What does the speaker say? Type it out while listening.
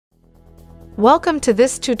Welcome to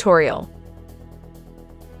this tutorial.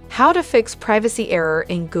 How to fix privacy error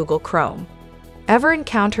in Google Chrome. Ever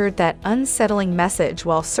encountered that unsettling message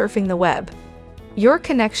while surfing the web? Your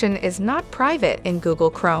connection is not private in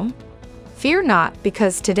Google Chrome? Fear not,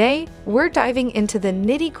 because today we're diving into the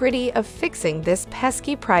nitty-gritty of fixing this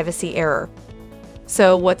pesky privacy error.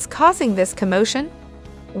 So what's causing this commotion?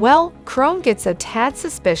 Well, Chrome gets a tad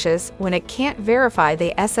suspicious when it can't verify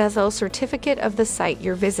the SSL certificate of the site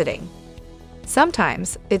you're visiting.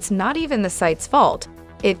 Sometimes it's not even the site's fault.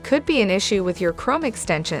 It could be an issue with your Chrome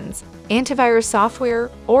extensions, antivirus software,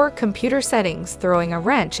 or computer settings throwing a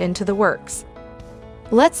wrench into the works.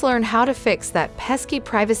 Let's learn how to fix that pesky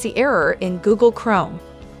privacy error in Google Chrome.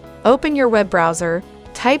 Open your web browser,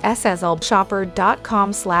 type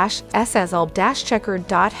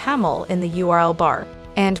sslshopper.com/ssl-checker.haml in the URL bar,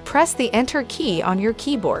 and press the Enter key on your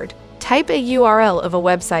keyboard. Type a URL of a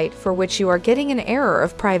website for which you are getting an error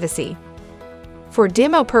of privacy. For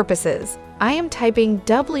demo purposes, I am typing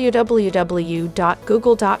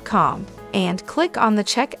www.google.com and click on the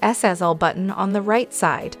Check SSL button on the right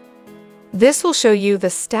side. This will show you the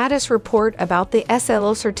status report about the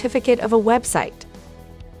SSL certificate of a website.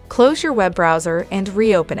 Close your web browser and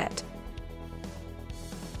reopen it.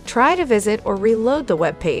 Try to visit or reload the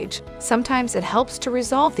web page. Sometimes it helps to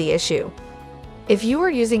resolve the issue. If you are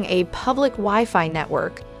using a public Wi-Fi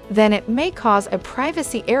network, then it may cause a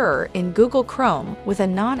privacy error in Google Chrome with a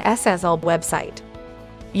non-SSL website.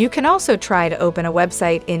 You can also try to open a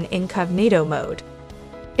website in incognito mode.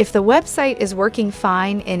 If the website is working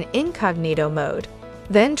fine in incognito mode,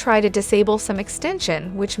 then try to disable some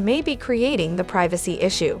extension which may be creating the privacy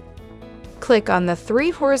issue. Click on the three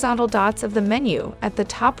horizontal dots of the menu at the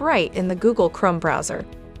top right in the Google Chrome browser.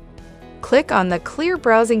 Click on the Clear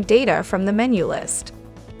Browsing Data from the menu list.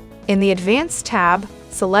 In the Advanced tab,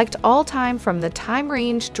 select All Time from the Time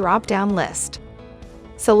Range drop-down list.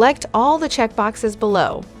 Select all the checkboxes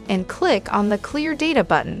below and click on the Clear Data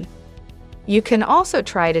button. You can also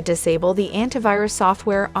try to disable the antivirus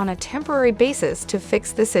software on a temporary basis to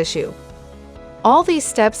fix this issue. All these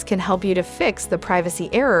steps can help you to fix the privacy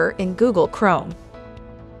error in Google Chrome.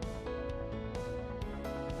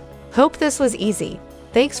 Hope this was easy.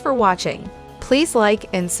 Thanks for watching. Please like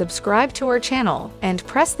and subscribe to our channel and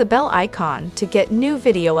press the bell icon to get new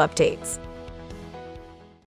video updates.